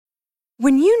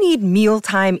When you need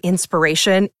mealtime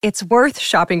inspiration, it's worth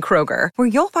shopping Kroger, where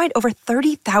you'll find over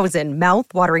 30,000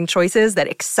 mouth-watering choices that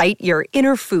excite your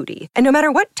inner foodie. And no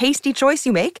matter what tasty choice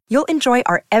you make, you'll enjoy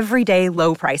our everyday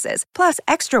low prices, plus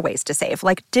extra ways to save,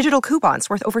 like digital coupons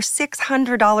worth over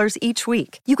 $600 each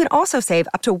week. You can also save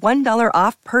up to $1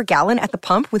 off per gallon at the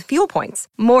pump with fuel points.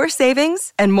 More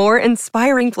savings and more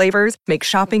inspiring flavors make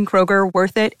shopping Kroger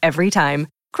worth it every time.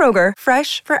 Kroger,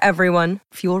 fresh for everyone.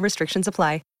 Fuel restrictions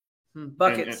apply.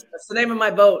 Buckets. That's the name of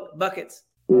my boat. Buckets.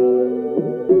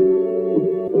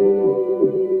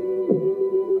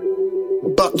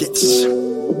 Buckets.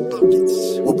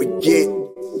 What we get.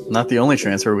 Not the only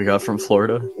transfer we got from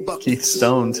Florida. Keith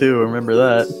Stone, too. Remember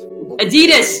that.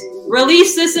 Adidas,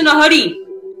 release this in a hoodie.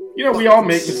 You know, we all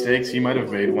make mistakes. He might have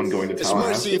made one going to Mercy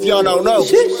Tallahassee. if y'all don't know.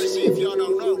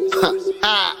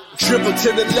 Dribble to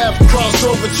the left, cross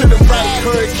over to the right.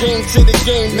 Hurricane to the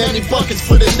game, many buckets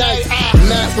for the night.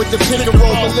 Matt with the pick and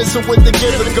roll, Melissa with the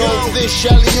give and go. This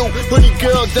Shally-oo, hoodie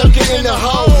girl dunking in the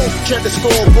hole. Check the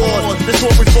scoreboard, this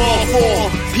what we fall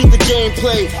for. Peep the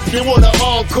gameplay, they want an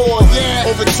encore. Yeah,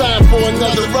 overtime for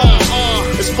another round.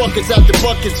 It's buckets after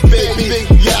buckets, baby.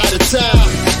 You out of time.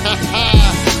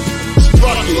 It's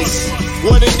buckets.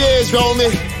 What it is,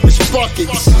 homie, it's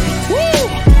buckets. Woo!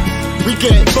 We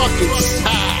get buckets.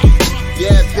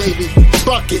 Yeah, baby.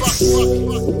 Buckets.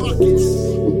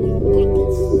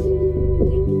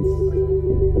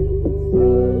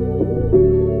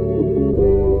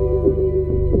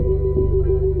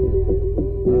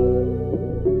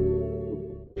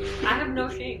 I have no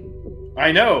shame.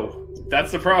 I know.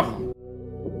 That's the problem.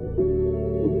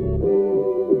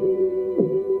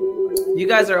 You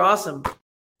guys are awesome.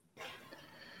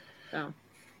 So,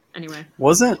 anyway.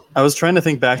 I was trying to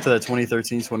think back to that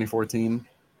 2013-2014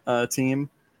 team.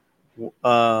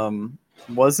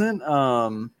 Wasn't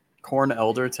Corn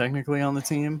Elder technically on the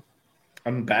team?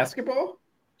 On basketball?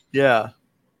 Yeah.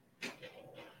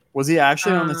 Was he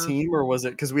actually on the team, or was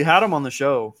it because we had him on the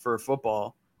show for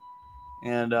football?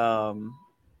 And I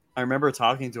remember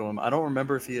talking to him. I don't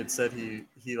remember if he had said he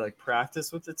like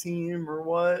practiced with the team or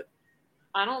what.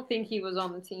 I don't think he was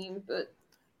on the team, but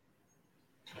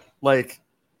like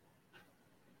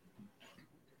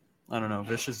I don't know.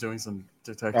 Vish is doing some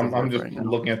detective I'm work just right now.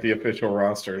 looking at the official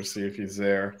roster to see if he's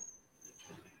there.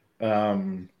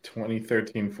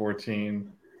 2013-14.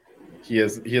 He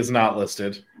is not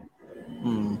listed.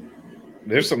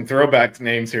 There's some throwback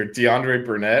names here. DeAndre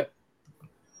Burnett.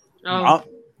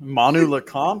 Manu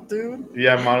Lecomte, dude.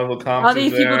 Yeah, Manu Lecomte. All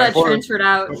these people that transferred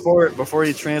out before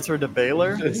he transferred to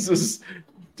Baylor. This is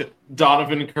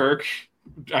Donovan Kirk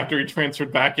after he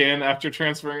transferred back in after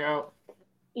transferring out.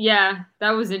 Yeah,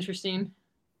 that was interesting.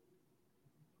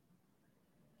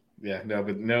 Yeah, no,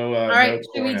 but no. All right, no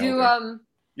should we do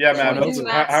Yeah, Matt. should we do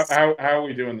Matt's? How are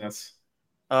we doing this?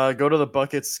 Go to the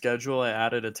Buckets schedule. I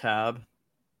added a tab.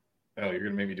 Oh, you're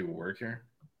gonna make me do work here?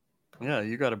 Yeah,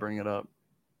 you got to bring it up.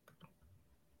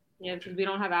 Yeah, because we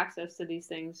don't have access to these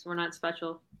things. We're not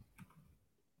special.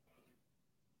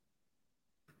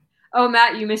 Oh,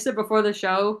 Matt, you missed it before the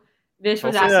show. Vish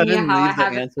was Hopefully asking me how I leave the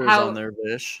have answers how, on there,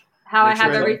 Vish. how I Make sure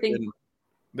have that everything.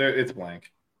 There, it's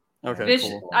blank. Okay, Vish,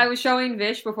 cool. I was showing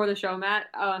Vish before the show, Matt,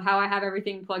 how I have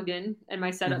everything plugged in my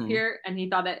setup here, and he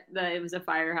thought that it was a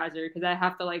fire hazard because I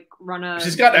have to like run a.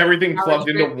 She's got everything plugged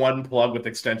script. into one plug with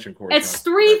extension cords. It's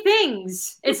 3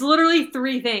 things. It's literally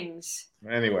 3 things.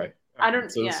 Anyway, I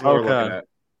don't. so Yeah. this is what we're looking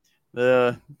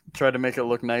at. Try to make it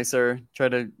look nicer. Try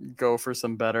to go for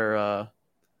some better.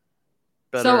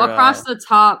 So across the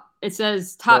top, it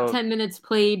says top 10 minutes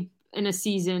played in a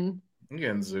season. I'm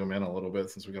gonna zoom in a little bit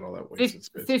since we got all that wasted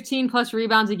space. 15 plus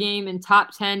rebounds a game and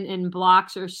top 10 in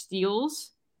blocks or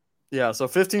steals. Yeah, so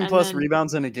 15 And plus then-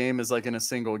 rebounds in a game is like in a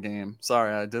single game.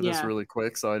 Sorry, I did this Yeah. really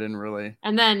quick, so I didn't really.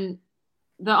 And then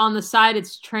on the side,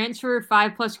 it's transfer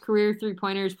 5 plus career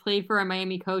 3-pointers played for a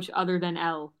Miami coach other than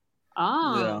L.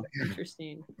 Oh,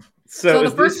 interesting. So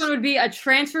the first one would be a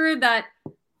transfer that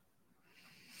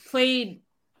played.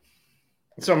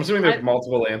 So I'm assuming there's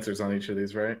multiple answers on each of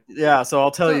these, right? Yeah, so I'll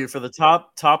tell you for the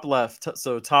top left.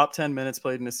 So top 10 minutes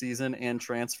played in a season and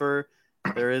transfer.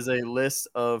 There is a list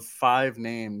of 5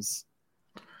 names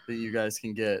that you guys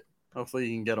can get. Hopefully,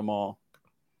 you can get them all.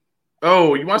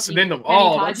 Oh, you want us to name them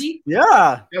all?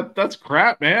 Yeah, that's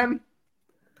crap, man.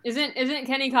 Isn't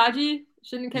Kenny Kaji?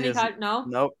 Shouldn't Kenny Kaji? No.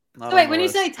 Nope. So wait, when you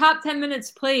say top 10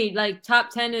 minutes played, like top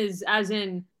 10 is as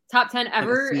in top 10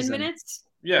 ever in minutes?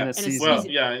 Yeah, in a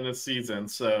in a season.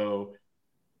 So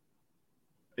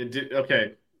it did.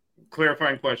 Okay,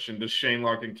 clarifying question: does Shane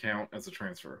Larkin count as a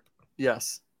transfer?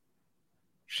 Yes.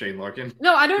 Shane Larkin.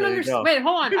 No, I don't understand. Wait,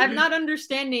 hold on. I'm not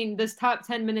understanding this top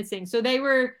 10 minutes thing. So they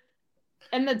were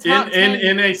And the top 10...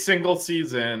 in a single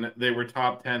season, they were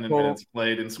top 10 in minutes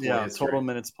played in school history. Total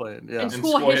minutes played. Yeah, in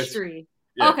school history.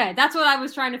 Yeah. Okay, that's what I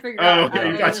was trying to figure out. Oh,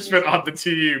 okay. I just meant on the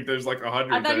team. There's like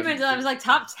 100. I thought you meant I was like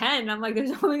top 10. I'm like,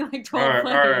 there's only like 12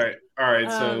 players. All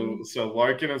right. So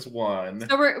Larkin is 1.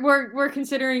 So we're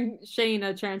considering Shane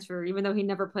a transfer, even though he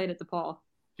never played at DePaul.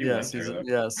 Yes,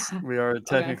 we are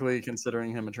technically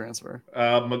considering him a transfer.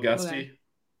 McGusty. Okay.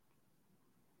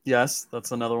 Yes,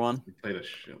 that's another one. He played a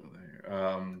shit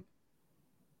there.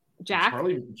 Jack.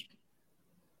 Charlie.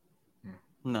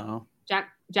 No.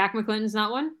 Jack McClinton's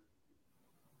not one.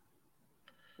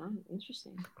 Oh,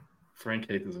 interesting. Frank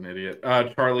Haith is an idiot.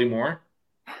 Charlie Moore.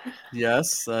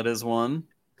 Yes, that is one.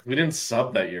 We didn't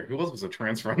sub that year. Who else was a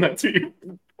transfer on that team?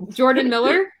 Jordan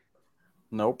Miller.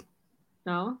 Nope.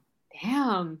 No.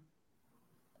 Damn.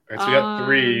 All right, so we got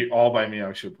 3, all by me.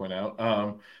 I should point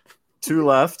out. 2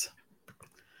 left.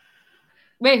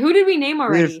 Wait, who did we name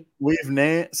already? We've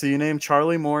named. So you named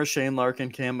Charlie Moore, Shane Larkin,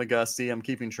 Cam McGusty. I'm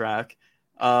keeping track.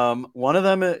 One of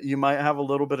them you might have a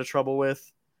little bit of trouble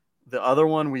with. The other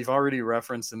one we've already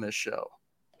referenced in this show.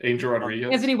 Angel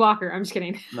Rodriguez. Anthony Walker. I'm just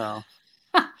kidding. No.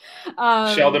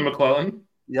 Sheldon McClellan.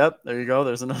 Yep, there you go.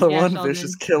 There's another one. Sheldon.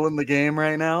 Vicious killing the game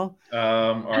right now.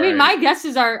 I mean, my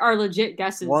guesses are legit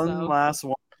guesses. One last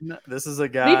one. This is a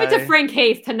guy. Leave it to Frank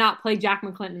Haith to not play Jack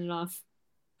McClinton enough.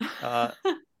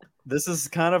 This is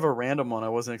kind of a random one. I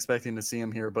wasn't expecting to see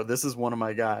him here, but this is one of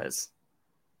my guys.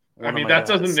 That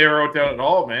doesn't narrow it down at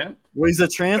all, man. Well, he's a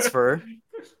transfer.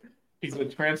 He's a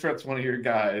transfer. That's one of your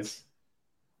guys.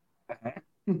 Let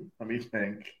me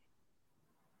think.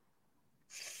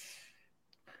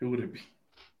 Who would it be? Do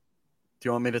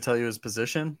you want me to tell you his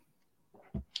position?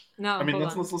 No. I mean,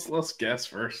 let's guess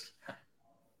first.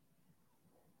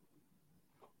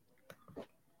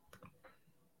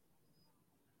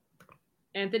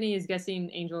 Anthony is guessing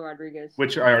Angel Rodriguez,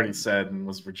 which I already said and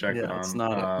was rejected. Yeah, it's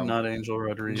not Angel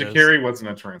Rodriguez. Jacari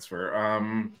wasn't a transfer.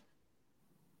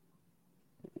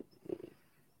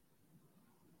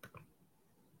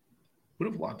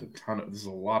 Would have logged a ton of. This is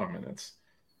a lot of minutes.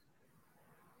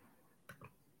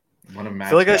 I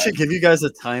feel like I should give you guys a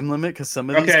time limit because some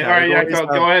of these. Okay, all right, yeah,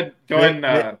 go ahead.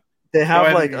 They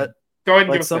have go ahead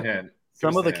and give us a hint.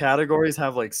 Some of the categories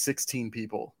have like 16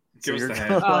 people. Give us the hint.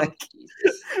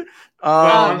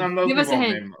 Give us a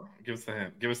hint. Give us the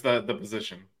hint. Give us the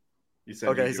position. You said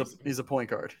okay. He's a point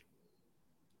guard.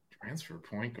 Transfer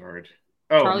point guard.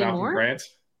 Oh, Charlie Malcolm Moore? Grant.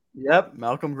 Yep,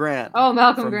 Malcolm Grant. Oh,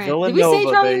 Malcolm Grant. Villanova, did we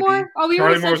say Charlie baby. Moore? Oh, we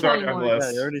Charlie already said Charlie Moore.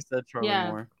 Yeah, you already said Charlie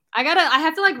Moore. I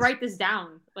have to like write this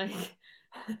down. Like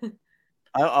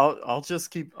I'll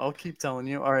keep telling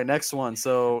you. All right, next one.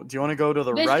 So do you want to go to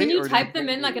the right? Can you type them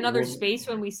in like another space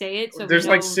when we say it? So there's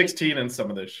like 16 in some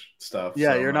of this stuff.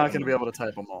 Yeah, so you're not going to be able to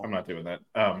type them all. I'm not doing that.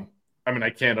 I mean, I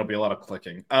can. It'll be a lot of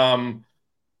clicking.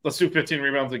 Let's do 15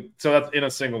 rebounds. So that's in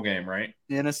a single game, right?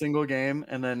 In a single game,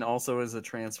 and then also as a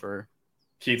transfer.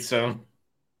 Keith Stone.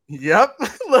 Yep,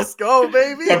 let's go,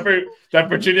 baby. That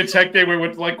Virginia Tech game where we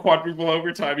went like quadruple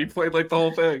overtime. He played like the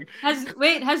whole thing. Has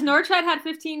Norchad had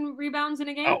 15 rebounds in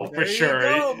a game? Oh, for sure.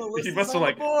 He must have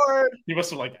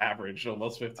like averaged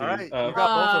almost 15. All right, you got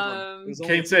both of them.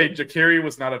 Can't say Jacari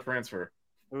was not a transfer.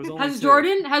 Has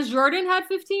Jordan had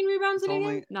 15 rebounds in a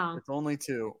game? No, it's only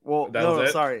 2. Well, no,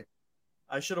 sorry.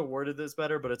 I should have worded this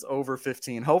better, but it's over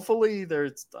 15. Hopefully,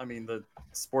 the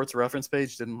sports reference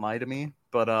page didn't lie to me,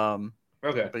 but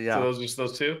okay. But yeah, so those are just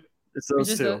those 2. It's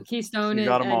those 2. Keystone and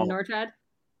Norchad.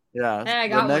 Yeah, hey, I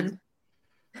got one.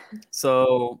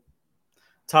 So,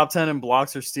 top 10 in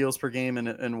blocks or steals per game,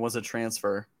 and was a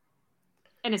transfer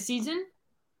in a season.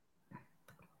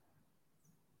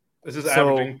 This is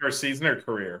averaging per season or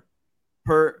career?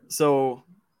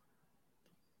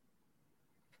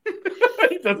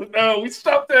 He doesn't know. We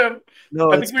stopped him.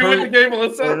 No, I think we win the game,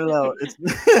 Melissa. No. It's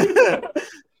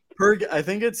I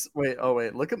think it's wait.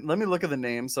 Let me look at the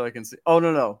names so I can see. Oh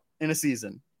no. In a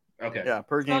season. Okay. Yeah,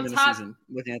 per game in a season.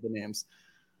 Looking at the names.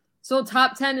 So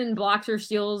top 10 in blocks or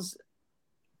steals,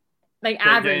 like per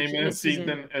average game in a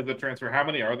season as a transfer. How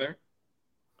many are there?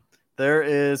 There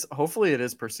is. Hopefully, it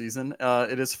is per season.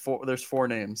 It is 4. There's 4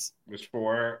 names. There's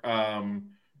 4.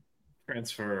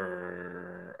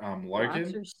 Transfer. Larkin.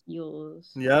 Blocks or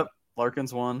steals. Yep,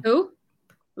 Larkin's 1. Who?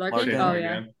 Larkin. Oh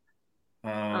yeah.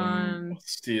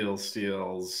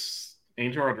 Steals.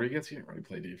 Angel Rodriguez. He didn't really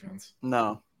play defense.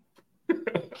 No.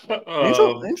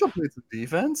 Angel played some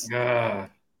defense. Is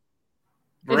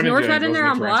Norchad in there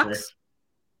on blocks?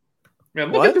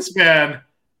 Man, look at this man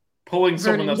pulling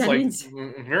someone that's Jennings.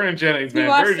 Like Vernon Jennings. Man,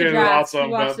 Vernon Jennings is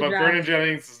awesome, but Vernon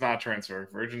Jennings is not transfer.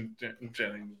 Vernon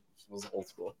Jennings was old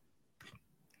school.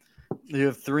 You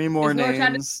have 3 more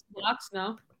names. Blocks?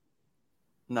 No.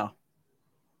 No.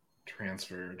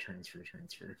 Transfer.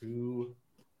 Who?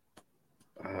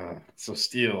 So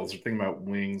steals. We're thinking about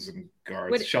wings and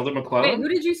guards. Sheldon McClellan? Wait, who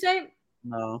did you say?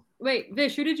 No. Wait,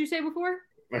 Vish, who did you say before?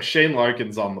 Shane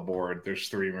Larkin's on the board. There's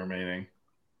 3 remaining.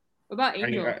 What about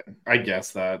Angel? I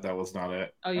guess that was not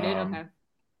it. Oh, you did? Okay.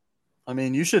 I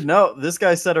mean, you should know. This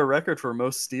guy set a record for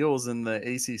most steals in the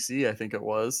ACC, I think it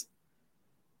was,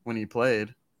 when he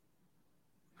played.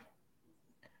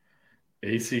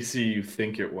 ACC, you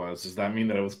think it was? Does that mean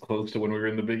that it was close to when we were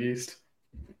in the Big East?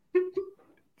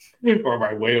 Or am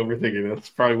I way overthinking this?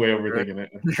 Probably way overthinking it.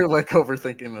 You're like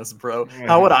overthinking this, bro.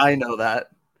 How would I know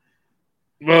that?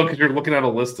 Well, because you're looking at a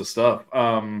list of stuff.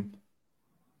 I'm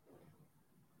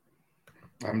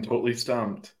totally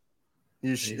stumped.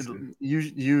 You should,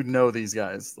 you know these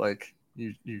guys. Like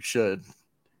you should.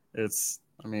 I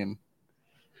mean,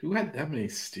 who had that many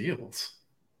steals?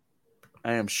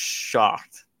 I am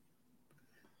shocked.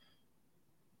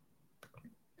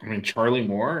 I mean, Charlie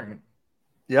Moore.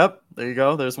 Yep, there you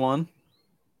go. There's one.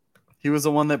 He was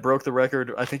the one that broke the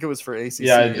record. I think it was for ACC.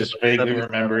 Yeah, I just vaguely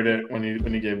remembered it when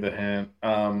he gave the hint.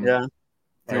 Yeah.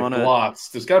 Blocks.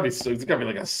 There's gotta be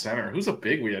like a center. Who's a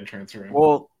big we had transferring?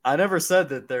 Well, I never said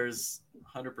that there's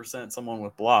 100% someone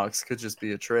with blocks. Could just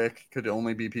be a trick. Could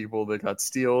only be people that got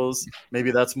steals.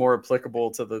 Maybe that's more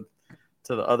applicable to the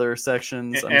other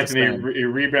sections. Anthony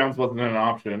rebounds wasn't an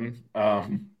option.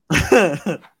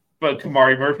 But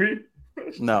Kamari Murphy?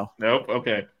 No. Nope.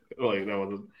 Okay. Like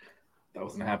that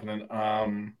wasn't happening.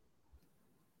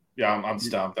 Yeah, I'm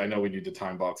stumped. I know we need to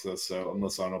time box this, so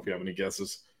unless I don't know if you have any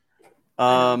guesses.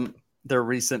 They're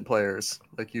recent players.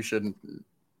 Like you shouldn't.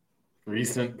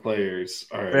 Recent players.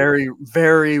 All right. Very,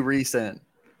 very recent.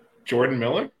 Jordan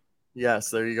Miller? Yes,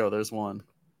 there you go. There's one.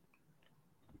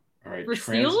 All right. For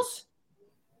steals?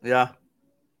 Yeah.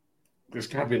 There's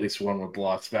got to be at least one with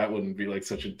blocks. That wouldn't be like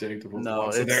such a dig to put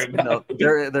blocks in there. No,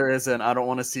 there isn't. I don't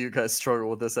want to see you guys struggle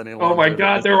with this any longer. Oh my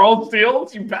God, they're all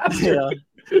steals, you bastard.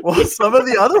 Yeah. Well, some of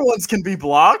the other ones can be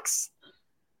blocks.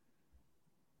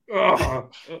 Oh.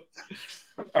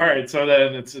 All right, so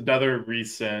then it's another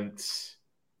recent.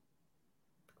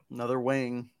 Another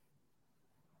wing.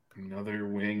 Another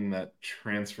wing that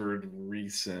transferred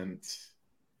recent.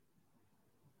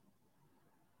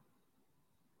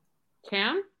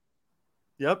 Cam?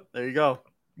 Yep, there you go.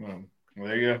 Well,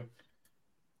 there you go.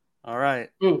 All right.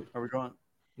 Ooh. Are we going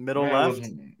middle left?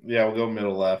 Yeah, we'll go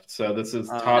middle left. So this is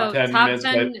top 10 minutes.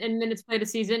 Top 10 in minutes played a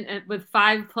season with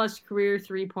 5+ career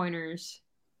 3-pointers.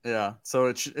 Yeah. So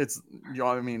it's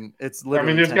I mean, it's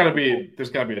literally. I mean, there's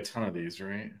gotta be a ton of these,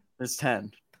 right? There's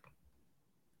 10.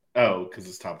 Oh, because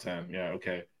it's top 10. Yeah.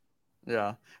 Okay.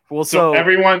 Yeah. Well, so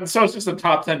everyone. So it's just the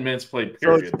top 10 minutes played.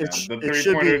 Period. So the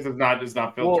 3-pointers is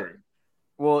not filtering.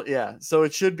 Well, yeah. So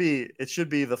it should be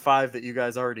the 5 that you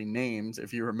guys already named,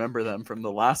 if you remember them from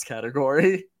the last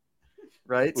category,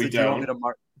 right? So do you want me to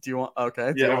mark? Do you want?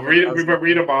 Okay. Yeah.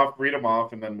 Read them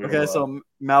off, and then. Okay. So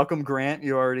Malcolm Grant,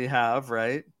 you already have,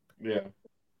 right? Yeah.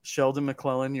 Sheldon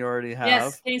McClellan, you already have.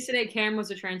 Yes. Kansas State Cam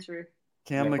was a transfer.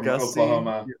 Cam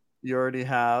McGusty, you already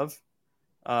have.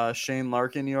 Shane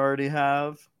Larkin, you already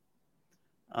have.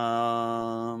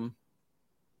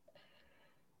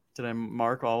 Did I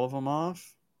mark all of them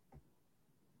off?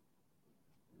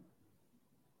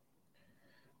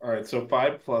 All right, so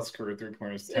 5+ career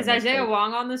 3-pointers. Is Isaiah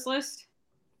Wong on this list?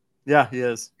 Yeah, he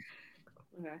is.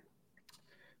 Okay.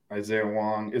 Isaiah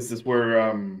Wong. Is this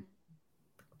where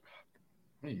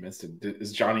you missed it?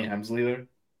 Is Johnny Hemsley there?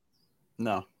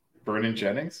 No. Vernon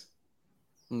Jennings?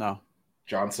 No.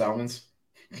 John Salmons?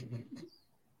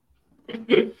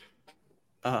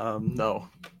 No.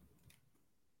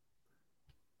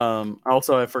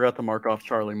 Also, I forgot to mark off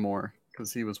Charlie Moore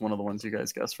because he was one of the ones you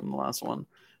guys guessed from the last one.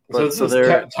 But, so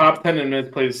they're top 10 in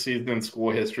minutes played season in school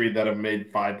history that have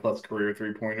made 5+ career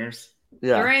 3-pointers.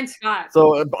 Yeah, Durant Scott.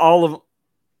 So all of,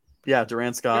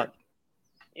 Durant Scott.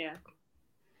 Yeah.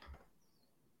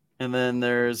 And then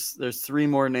there's 3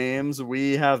 more names.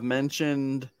 We have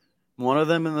mentioned one of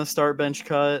them in the start bench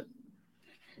cut.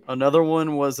 Another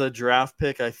one was a draft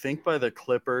pick, I think, by the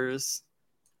Clippers.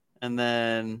 And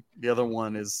then the other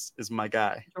one is my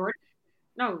guy.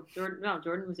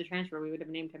 Jordan was a transfer. We would have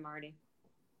named him already.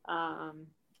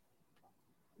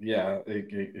 Yeah,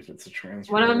 if it's a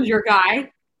transfer. One of them is your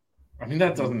guy. I mean,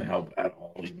 that doesn't help at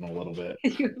all, even a little bit.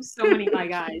 You have so many my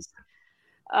guys.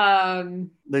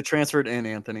 They transferred in,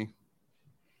 Anthony.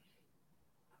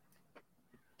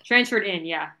 Transferred in.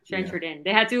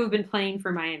 They had to have been playing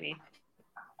for Miami.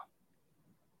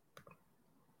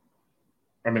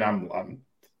 I mean, I'm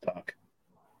stuck.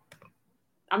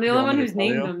 I'm the only one who's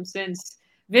named them since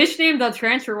Vish named the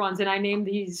transfer ones, and I named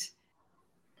these.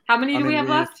 How many do we have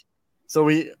left? So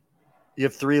you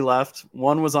have 3 left.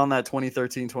 One was on that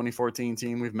 2013-2014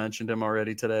 team. We've mentioned him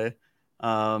already today.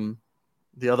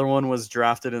 The other one was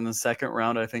drafted in the second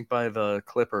round, I think, by the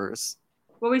Clippers.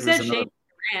 Well, we said Shane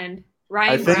Brand.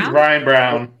 Ryan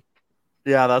Brown.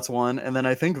 Yeah, that's one. And then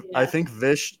I think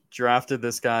Vish drafted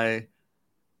this guy.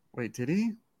 Wait, did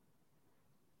he?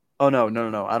 Oh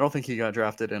no. I don't think he got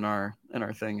drafted in our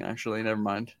thing, actually. Never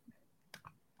mind.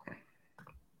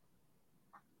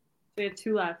 We have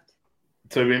 2 left.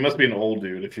 So he must be an old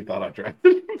dude if you thought I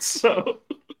drafted him. So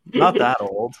not that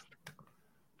old.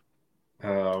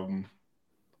 Guillermo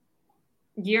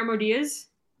Diaz.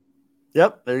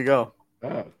 Yep, there you go.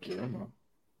 Oh, Guillermo.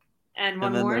 And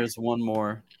then there's one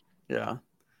more. Yeah.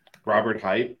 Robert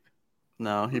Height.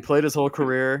 No, he played his whole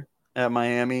career at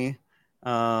Miami.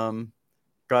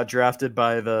 Got drafted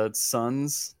by the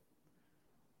Suns.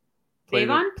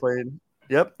 Davon?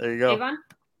 Yep, there you go. Davon?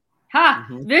 Ha!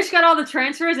 Mm-hmm. Vish got all the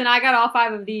transfers, and I got all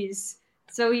 5 of these.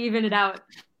 So we even it out.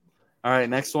 All right,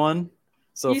 next one.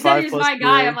 So you said he was my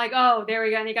guy. I'm like, oh, there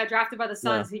we go. And he got drafted by the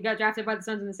Suns. Yeah. He got drafted by the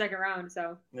Suns in the second round.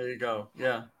 So there you go.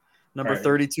 Yeah. Number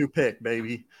 32 pick,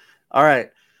 baby. All right.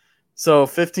 So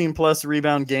 15-plus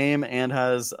rebound game and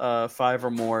has 5 or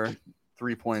more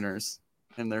 3-pointers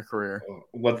in their career.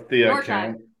 What's the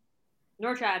count?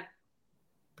 Norchad.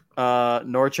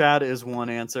 Norchad is one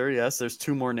answer. Yes, there's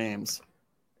 2 more names.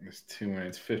 There's 2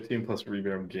 names. 15-plus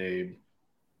rebound game.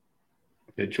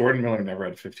 Okay, Jordan Miller never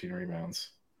had 15 rebounds.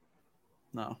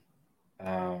 No.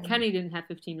 Kenny didn't have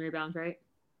 15 rebounds, right?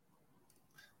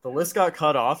 The list got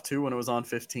cut off too when it was on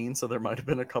 15, so there might have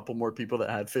been a couple more people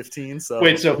that had 15. So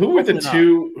wait, so who were the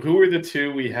two? Who were the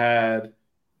 2 we had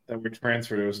that were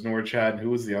transferred? It was Norchad, and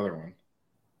who was the other one?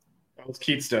 That was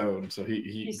Keith Stone. So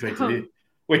he is it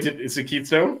Keith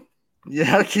Stone?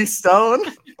 Yeah, Keith Stone.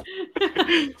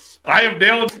 I have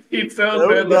nailed Keith Stone,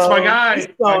 man. That's my guy.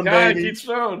 Keith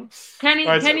Stone.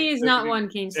 Kenny is not one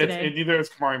Kings today. Neither is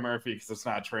Kamari Murphy because it's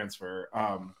not a transfer.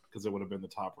 Because it would have been the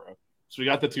top row. So we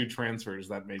got the 2 transfers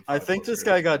that made. I think this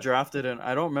guy got drafted, and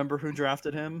I don't remember who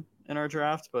drafted him in our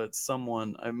draft, but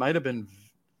someone. It might have been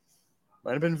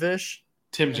Vish.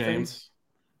 Tim James.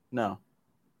 No,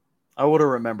 I would have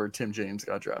remembered Tim James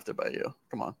got drafted by you.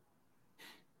 Come on.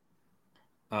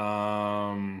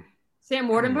 Sam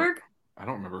Wardenberg. I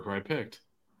don't remember who I picked.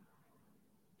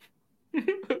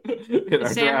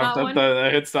 Sam not one?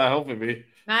 It's not helping me.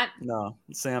 Matt? No.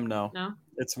 Sam, no. No?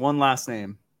 It's one last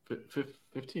name.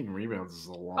 15 rebounds is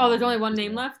a lot. Oh, there's only one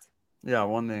name left? Yeah,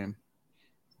 one name.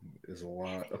 Is a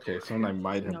lot. Okay, someone I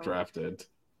might have drafted.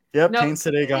 Yep, Canes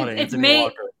today got it. Anthony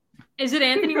Walker. Is it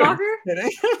Anthony Walker? I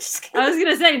was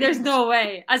gonna say there's no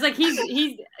way. I was like,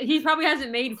 he probably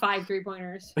hasn't made 5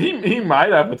 3-pointers. He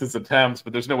might have with his attempts,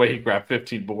 but there's no way he grabbed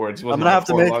 15 boards. I'm gonna have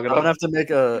to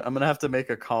make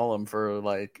a column for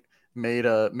like made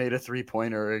a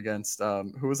 3-pointer against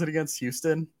who was it against?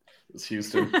 Houston? It was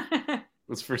Houston. It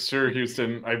was for sure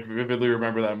Houston. I vividly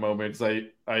remember that moment because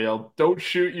I yelled, "Don't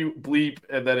shoot, you bleep,"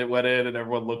 and then it went in and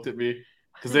everyone looked at me.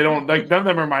 Because they don't like none of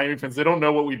them are Miami fans. They don't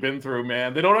know what we've been through,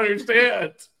 man. They don't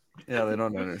understand. Yeah, they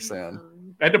don't understand.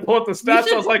 I had to pull up the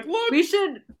stats. I was like, look.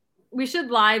 We should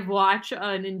live watch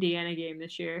an Indiana game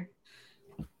this year.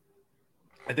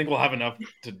 I think we'll have enough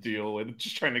to deal with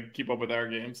just trying to keep up with our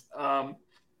games. All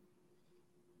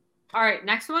right,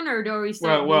 next one, or do we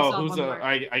still? Well, who's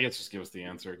I guess just give us the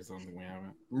answer because I don't think we have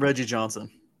it. Reggie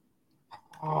Johnson.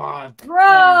 Oh,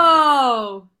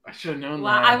 bro! I should have known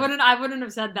that. I wouldn't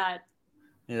have said that.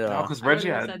 Yeah, because Reggie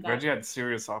had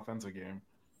serious offensive game.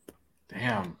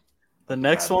 Damn. The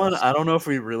next one, I don't know if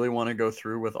we really want to go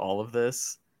through with all of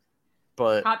this,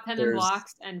 but top 10 in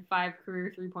blocks and 5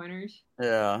 career 3-pointers.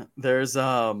 Yeah, it's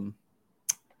a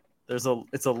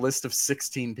list of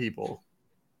 16 people.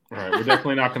 All right, we're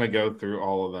definitely not going to go through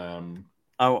all of them.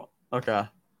 Oh, okay.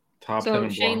 Top 10 in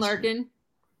blocks. Shane Larkin.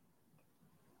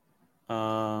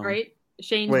 Right,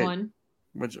 Shane's one.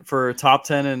 Which for top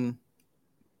 10 in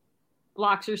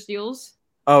blocks or steals?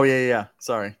 Oh yeah.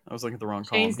 Sorry, I was looking at the wrong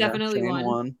column. Shane's definitely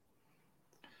one.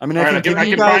 I mean, I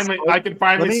can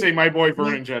finally say my boy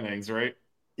Vernon Jennings, right?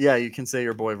 Yeah, you can say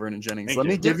your boy Vernon Jennings. Let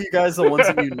me give you guys the ones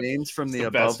that you named from the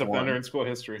above best defender in school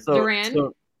history. Durant.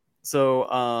 Well,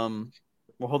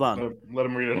 hold on. Let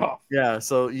him read it off. Yeah,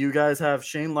 so you guys have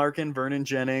Shane Larkin, Vernon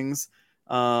Jennings.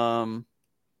 Where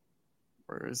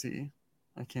is he?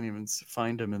 I can't even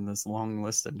find him in this long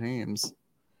list of names.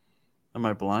 Am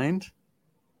I blind?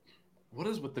 What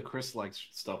is with the Chris likes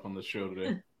stuff on the show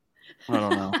today? I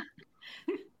don't know.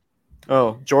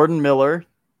 Oh, Jordan Miller,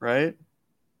 right?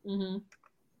 Mm-hmm.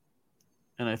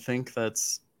 And I think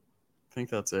that's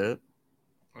it.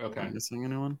 Okay. Am I missing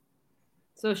anyone?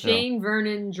 So Shane,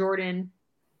 Vernon, Jordan.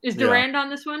 Is Durand on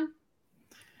this one?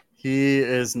 He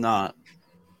is not.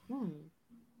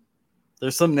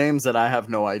 There's some names that I have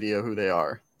no idea who they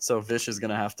are. So Vish is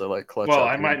gonna have to like clutch. Well,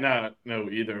 I might not know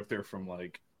either if they're from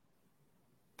like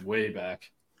way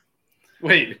back.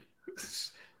 Wait,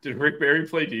 did Rick Barry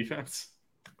play defense?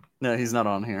 No, he's not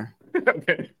on here.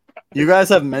 Okay. You guys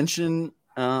have mentioned.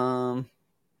 Well,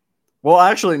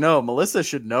 actually, no. Melissa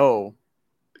should know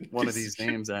one of these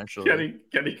names. Actually,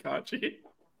 Kenny Kachi.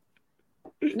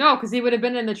 No, because he would have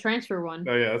been in the transfer one.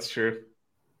 Oh yeah, that's true.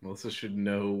 Melissa should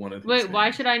know one of these. Wait, names.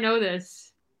 why should I know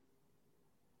this?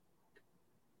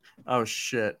 Oh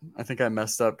shit! I think I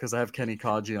messed up because I have Kenny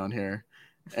Kaji on here,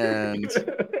 and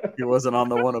he wasn't on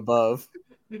the one above.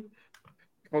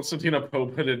 Konstantina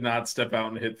Popa did not step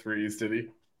out and hit threes, did he?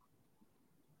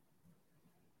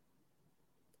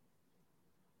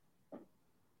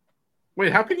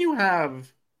 Wait, how can you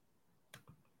have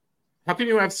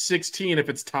 16 if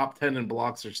it's top 10 in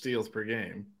blocks or steals per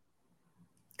game?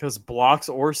 Because blocks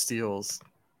or steals.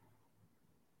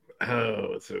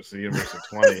 Oh, so it's the universe of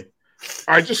 20.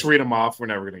 All right, just read them off. We're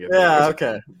never going to get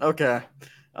there. Okay.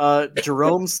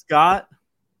 Jerome Scott.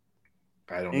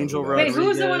 I don't Angel know. Wait, who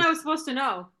was the one I was supposed to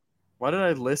know? Why did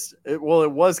I list it? Well,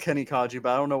 it was Kenny Kaji,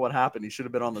 but I don't know what happened. He should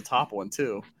have been on the top one,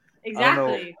 too.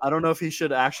 Exactly. I don't know if he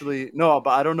should actually... No, but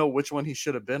I don't know which one he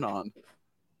should have been on,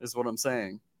 is what I'm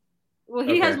saying. Well,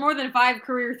 he has more than 5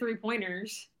 career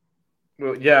 3-pointers.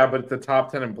 Well, yeah, but the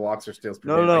top 10 in blocks or steals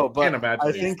per game. No, I can't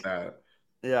imagine that.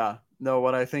 Yeah. No,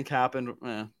 what I think happened...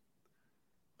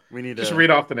 we need just to...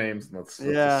 read off the names and let's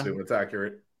assume it's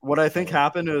accurate. What I think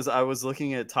happened is I was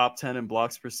looking at top 10 in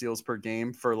blocks per steals per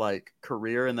game for like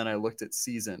career, and then I looked at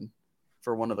season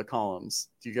for one of the columns.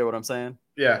 Do you get what I'm saying?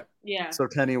 Yeah. So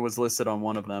Kenny was listed on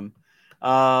one of them.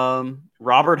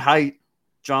 Robert Height,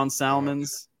 John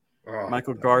Salmons,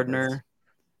 Michael Gardner,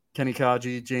 Kenny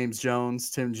Kaji, James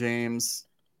Jones, Tim James,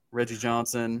 Reggie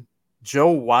Johnson, Joe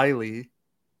Wiley,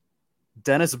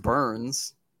 Dennis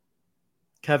Burns,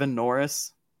 Kevin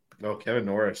Norris. Oh, Kevin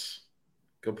Norris.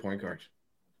 Good point guard.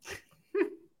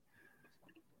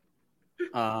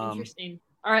 Interesting.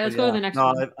 All right, let's go to the next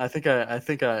one. I think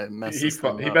I messed He messed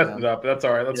it up. That's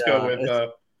all right. Let's go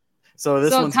with So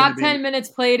this one's top 10 minutes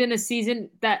played in a season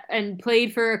and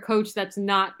played for a coach that's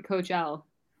not Coach L.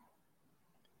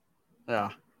 Yeah.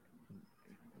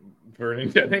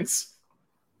 Vernon Jennings.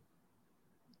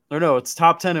 Or no, it's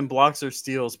top 10 in blocks or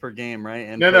steals per game, right?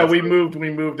 And no, we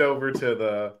moved over to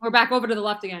the... We're back over to the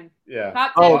left again. Yeah.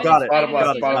 Top 10 got it. Bottom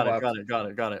left.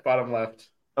 Got it. Bottom left.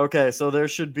 Okay, so there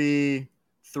should be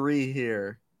 3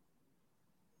 here.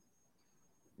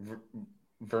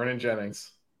 Vernon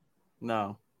Jennings.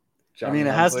 No. John it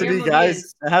has to be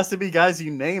guys. It has to be guys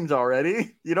you named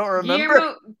already. You don't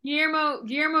remember? Guillermo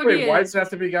Wait, Diaz. why does it have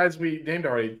to be guys we named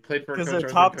already? Played for because they're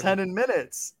top 10 in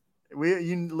minutes.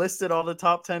 You listed all the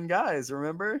top 10 guys.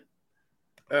 Remember?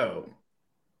 Oh,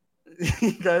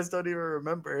 you guys don't even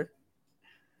remember.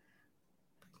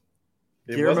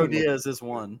 Guillermo Diaz is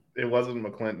one. It wasn't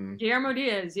McClinton. Guillermo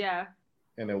Diaz, yeah.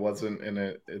 And it wasn't in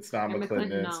it. It's not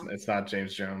McClinton. No. It's not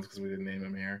James Jones because we didn't name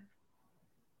him here.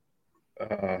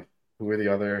 Who are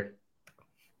the other?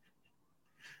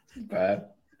 Bad.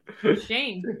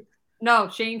 Shane. No,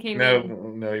 Shane came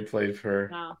in. No, he played for.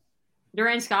 No.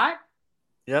 Durant Scott.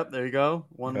 Yep, there you go.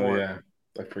 One more. Yeah,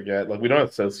 I forget. Like we don't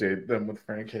associate them with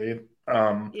Frank Cade.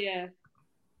 Yeah.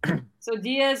 So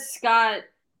Diaz, Scott,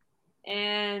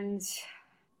 and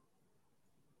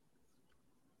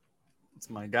it's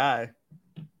my guy.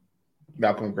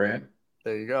 Malcolm Grant.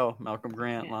 There you go, Malcolm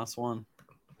Grant. Yeah. Last one.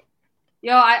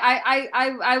 Yo,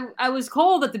 I was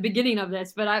cold at the beginning of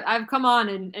this, but I've come on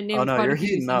and named quite a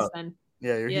few since then.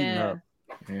 Yeah, you're heating up.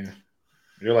 Yeah,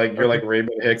 you're like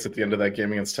Raymond Hicks at the end of that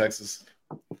game against Texas.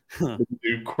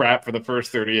 Do crap for the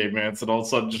first 38 minutes, and all of a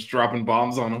sudden just dropping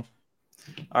bombs on them.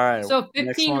 All right. So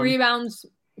 15 rebounds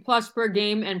plus per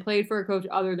game, and played for a coach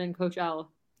other than Coach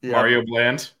L. Yeah. Mario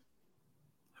Bland.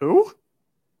 Who?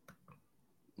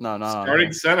 No.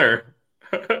 Starting center.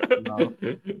 No.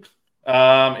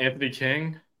 Anthony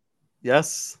King.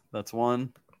 Yes, that's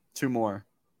one. 2 more.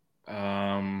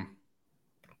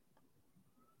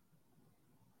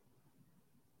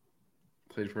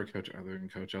 Played for a coach other than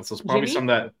Coach L. So it's probably some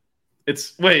that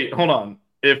it's wait, hold on.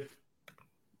 If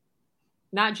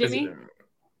not Jimmy?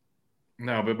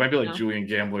 No, but it might be like Julian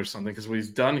Gamble or something, because what he's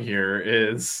done here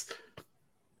is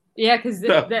because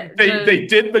they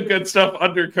did the good stuff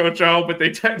under Coach L, but they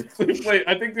technically played.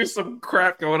 I think there's some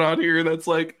crap going on here that's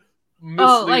like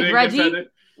like Reggie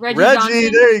Reggie,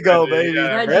 there you go, baby.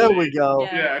 There we go.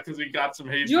 Yeah, because we got some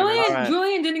hate.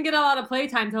 Julian didn't get a lot of play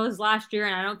time until his last year,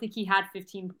 and I don't think he had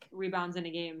 15 rebounds in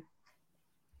a game.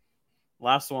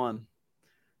 Last one.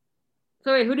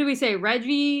 So wait, who did we say?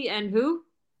 Reggie and who?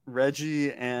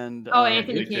 Reggie and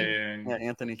Anthony King. Yeah,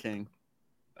 Anthony King.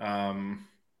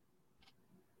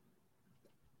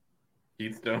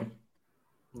 Heath Stone.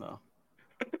 No.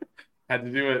 Had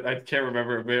to do it. I can't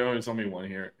remember. But it was only 1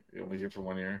 year. Only here for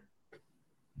 1 year.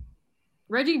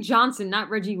 Reggie Johnson, not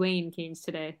Reggie Wayne, Canes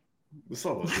today. This is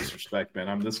all disrespect, man.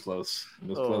 I'm this close.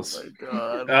 My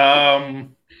God.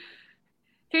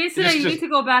 Canes today, you need to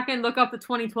go back and look up the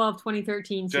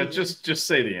 2012-2013 season. Just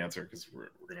say the answer because we're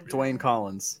gonna be Dwayne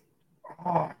Collins.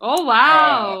 Oh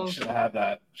wow! Should have had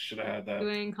that.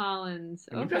 Dwayne Collins.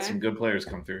 Okay. We've got some good players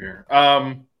come through here.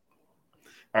 All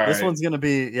this one's gonna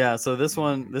be So this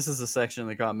is a section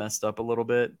that got messed up a little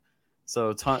bit.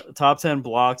 So top 10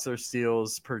 blocks or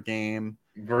steals per game.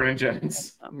 Vernon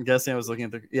Jennings. I'm guessing I was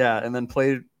looking at and then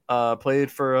played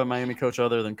for a Miami coach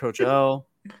other than Coach L.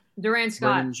 Durant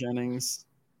Scott. Vernon Jennings.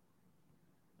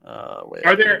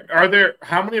 Are there?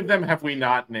 How many of them have we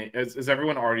not named? Has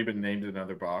everyone already been named in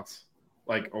another box?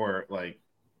 Is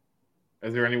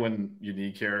there anyone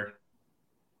unique here?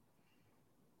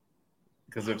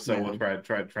 Because if so, we'll try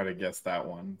to guess that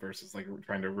one versus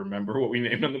trying to remember what we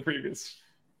named on the previous.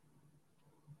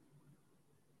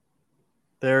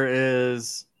 There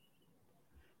is.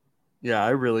 Yeah, I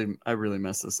really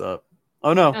messed this up.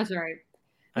 Oh no, that's all right.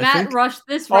 Matt rushed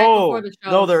this before the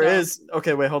show. No, there is.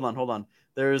 Okay, wait, hold on.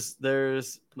 There's.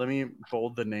 Let me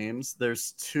bold the names.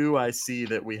 There's 2 I see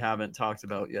that we haven't talked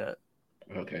about yet.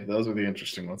 Okay, those are the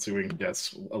interesting ones. See if we can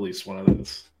guess at least one of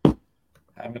those.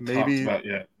 Haven't talked about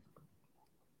yet.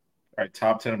 All right,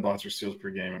 top 10 blocks or steals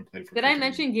per game and played for. Did I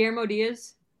mention Guillermo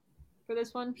Diaz for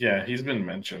this one? Yeah, he's been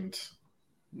mentioned.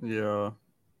 Yeah.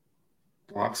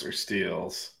 Blocks or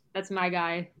steals. That's my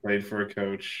guy. Played for a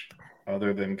coach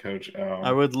other than Coach L.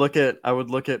 I would look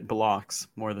at blocks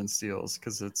more than steals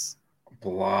because it's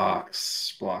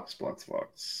blocks.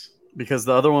 Because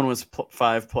the other one was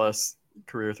 5+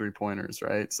 career 3-pointers,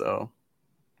 right? So.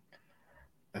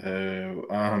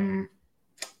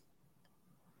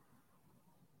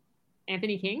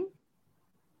 Anthony King?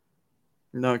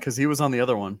 No, because he was on the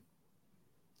other one.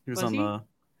 He was on the.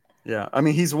 Yeah, I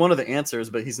mean he's one of the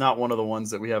answers, but he's not one of the ones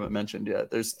that we haven't mentioned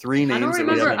yet. There's 3 names. I don't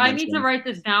remember. That we haven't I need to write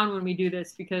this down when we do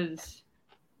this because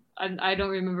I don't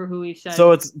remember who we said.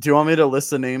 So do you want me to list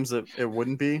the names that it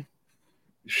wouldn't be?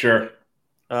 Sure.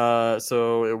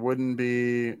 So it wouldn't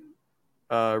be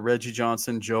Reggie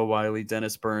Johnson, Joe Wiley,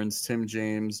 Dennis Burns, Tim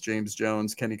James, James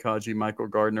Jones, Kenny Kaji, Michael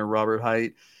Gardner, Robert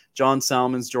Height, John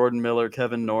Salmons, Jordan Miller,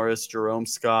 Kevin Norris, Jerome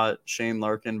Scott, Shane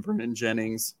Larkin, Vernon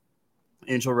Jennings,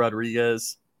 Angel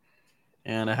Rodriguez,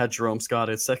 and I had Jerome Scott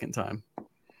a second time.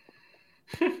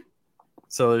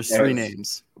 So there's 3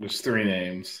 names. There's 3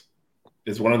 names.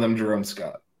 Is one of them Jerome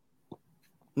Scott?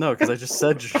 No, because I just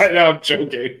said. I know, I'm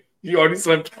joking. You already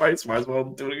said it twice. Might as well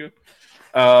do it again.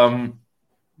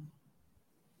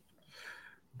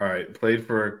 All right, played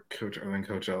for a coach other than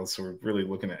Coach L. So we're really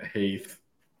looking at Haith.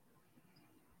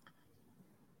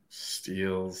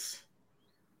 Steals.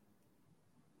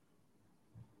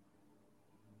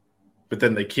 But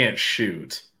then they can't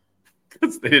shoot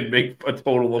because they didn't make a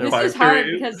total of 5 This is hard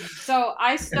because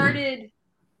I started.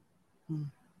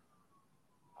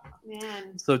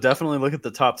 Man. So definitely look at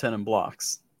the top 10 in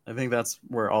blocks. I think that's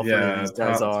where all 3 of these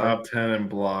guys are. Top 10 in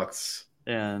blocks.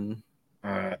 And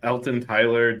Elton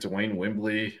Tyler, Dwayne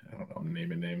Wembley. I don't know, I'm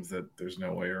naming names that there's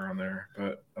no way are on there,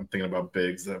 but I'm thinking about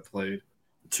bigs that played.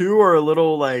 2 are a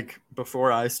little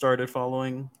before I started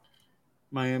following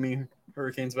Miami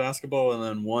Hurricanes basketball, and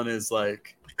then 1 is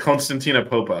Konstantina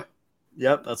Popa.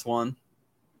 Yep, that's 1.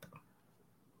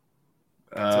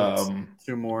 So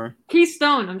 2 more.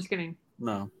 Keystone. I'm just kidding.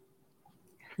 No.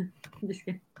 I'm just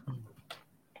kidding.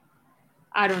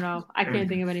 I don't know. I can't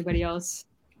think of anybody else.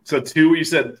 So 2, you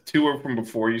said 2 were from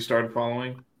before you started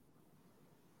following?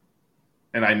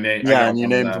 And I named. Yeah, and you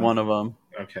named one of them.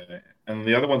 Okay. And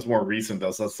the other one's more recent,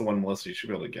 though, so that's the one, Melissa, you should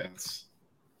be able to guess.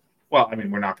 Well, I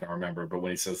mean, we're not going to remember, but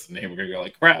when he says the name, we're going to go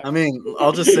crap. I mean,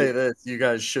 I'll just say this. You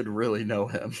guys should really know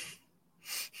him.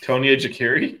 Tony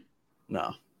Jakiri?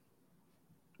 No.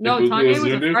 No, Tanya was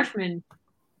a freshman.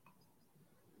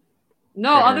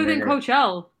 No, other than Coach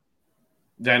L.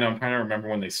 Yeah, I know. I'm trying to remember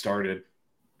when they started.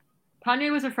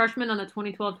 Tanya was a freshman on the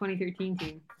 2012-2013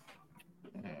 team.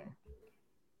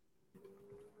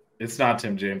 It's not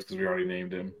Tim James because we already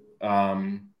named him.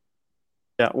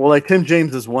 Yeah, well, Tim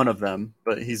James is one of them,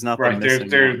 but he's not right.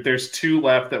 The there's 2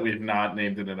 left that we've not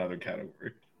named in another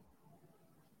category.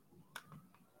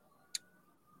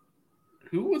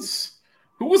 Who was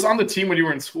on the team when you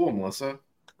were in school, Melissa?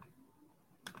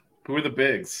 Who were the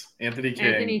bigs? Anthony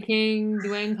King,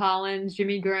 Dwayne Collins,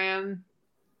 Jimmy Graham.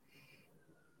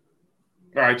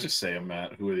 All right, just say them,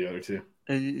 Matt. Who are the other two?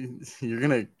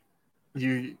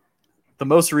 The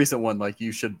most recent one, like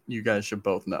you guys should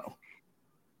both know.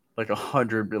 Like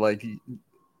 100, like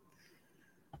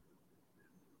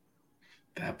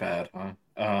that bad, huh?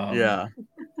 Yeah.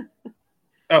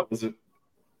 Oh, is it?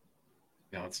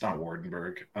 No, it's not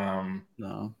Wardenberg.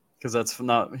 No, because that's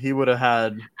not. He would have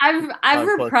had. I've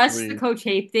repressed the Coach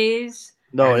Hape days.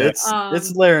 No, it's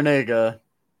Larrañaga.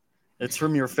 It's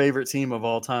from your favorite team of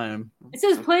all time. It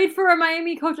says played for a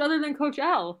Miami coach other than Coach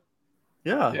L.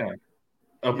 Yeah. Yeah.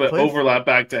 Oh, but overlap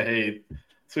back to Hape.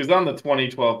 So he's on the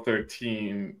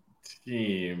 2012-13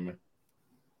 team.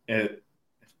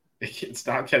 It's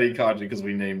not Kenny Kadji because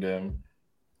we named him.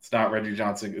 It's not Reggie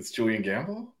Johnson. It's Julian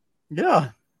Gamble? Yeah.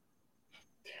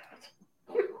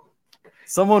 Damn it.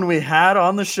 Someone we had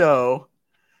on the show.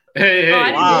 Hey, wow.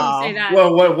 I didn't say that.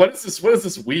 Well, what is this? What is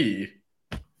this we?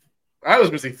 I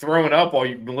was busy throwing up while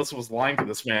Melissa was lying to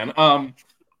this man. All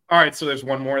right, so there's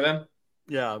one more then?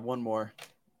 Yeah, one more.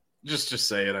 Just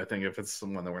say it, I think, if it's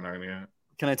someone that we're not going to get.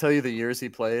 Can I tell you the years he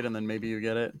played, and then maybe you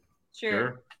get it?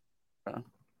 Sure. Yeah.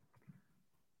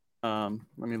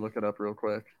 Let me look it up real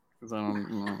quick because I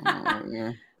don't.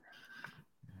 Yeah.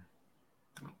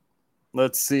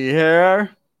 Let's see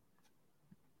here.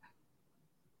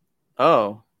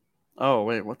 Oh,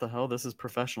 wait, what the hell? This is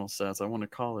professional stats. I went to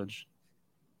college.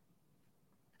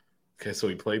 Okay, so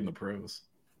he played in the pros.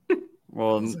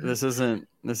 Well, this isn't.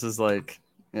 This is like,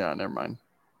 yeah, never mind.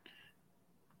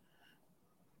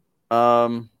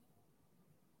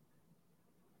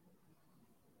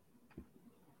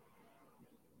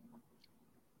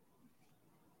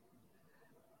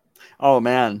 Oh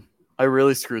man, I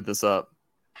really screwed this up.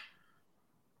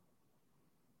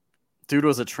 Dude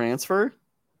was a transfer.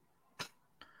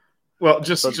 Well,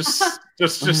 just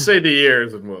say the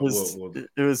years and we'll...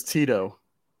 It was Tito.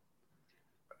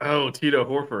 Oh, Tito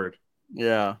Horford.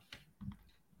 Yeah.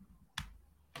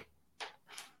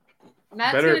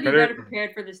 Matt's going to be better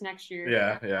prepared for this next year.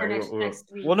 Yeah. Or next week.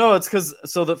 Well, no, it's because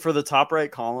for the top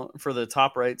right column, for the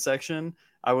top right section,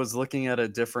 I was looking at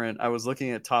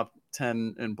top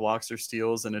 10 in blocks or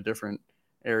steals in a different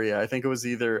area. I think it was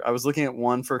I was looking at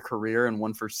one for career and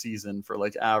one for season for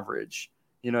like average.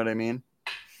 You know what I mean?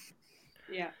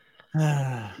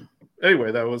 Yeah.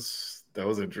 Anyway, that was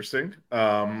interesting.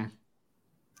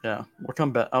 Yeah,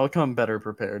 I'll come better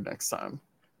prepared next time.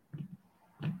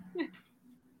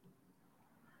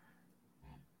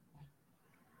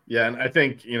 Yeah, and I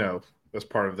think, as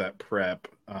part of that prep,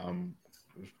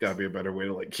 there's got to be a better way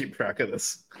to like keep track of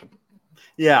this.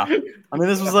 Yeah, I mean,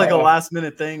 this was like a last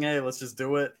minute thing. Hey, let's just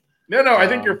do it. No, I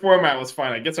think your format was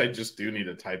fine. I guess I just do need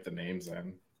to type the names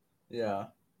in. Yeah.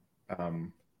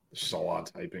 It's just a lot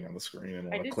of typing on the screen and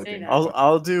a lot of clicking.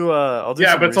 I'll do.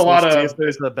 Yeah, but it's a lot of. See if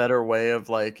there's a better way of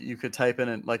like you could type in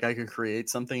it, like I could create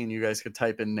something and you guys could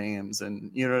type in names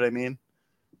and you know what I mean.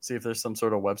 See if there's some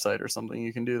sort of website or something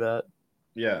you can do that.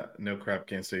 Yeah, no crap.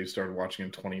 Can't say you started watching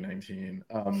in 2019.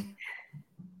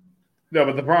 No,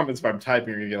 but the problem is if I'm typing,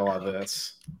 you're gonna get a lot of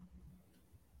this.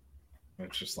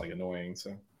 It's just like annoying.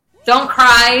 So don't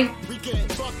cry.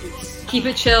 Keep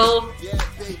it chill.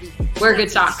 Wear good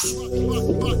socks.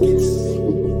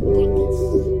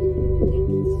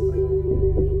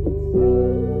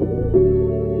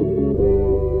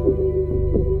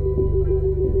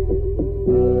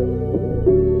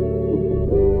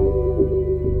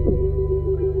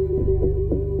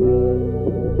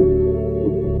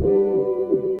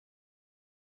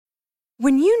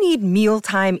 When you need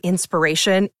mealtime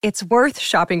inspiration, it's worth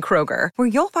shopping Kroger, where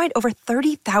you'll find over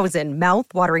 30,000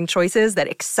 mouth-watering choices that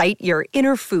excite your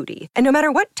inner foodie. And no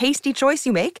matter what tasty choice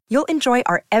you make, you'll enjoy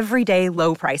our everyday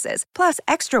low prices, plus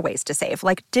extra ways to save,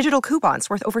 like digital coupons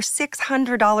worth over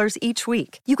 $600 each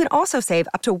week. You can also save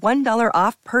up to $1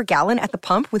 off per gallon at the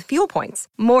pump with fuel points.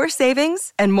 More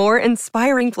savings and more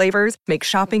inspiring flavors make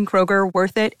shopping Kroger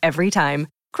worth it every time.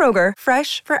 Kroger,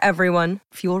 fresh for everyone.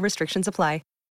 Fuel restrictions apply.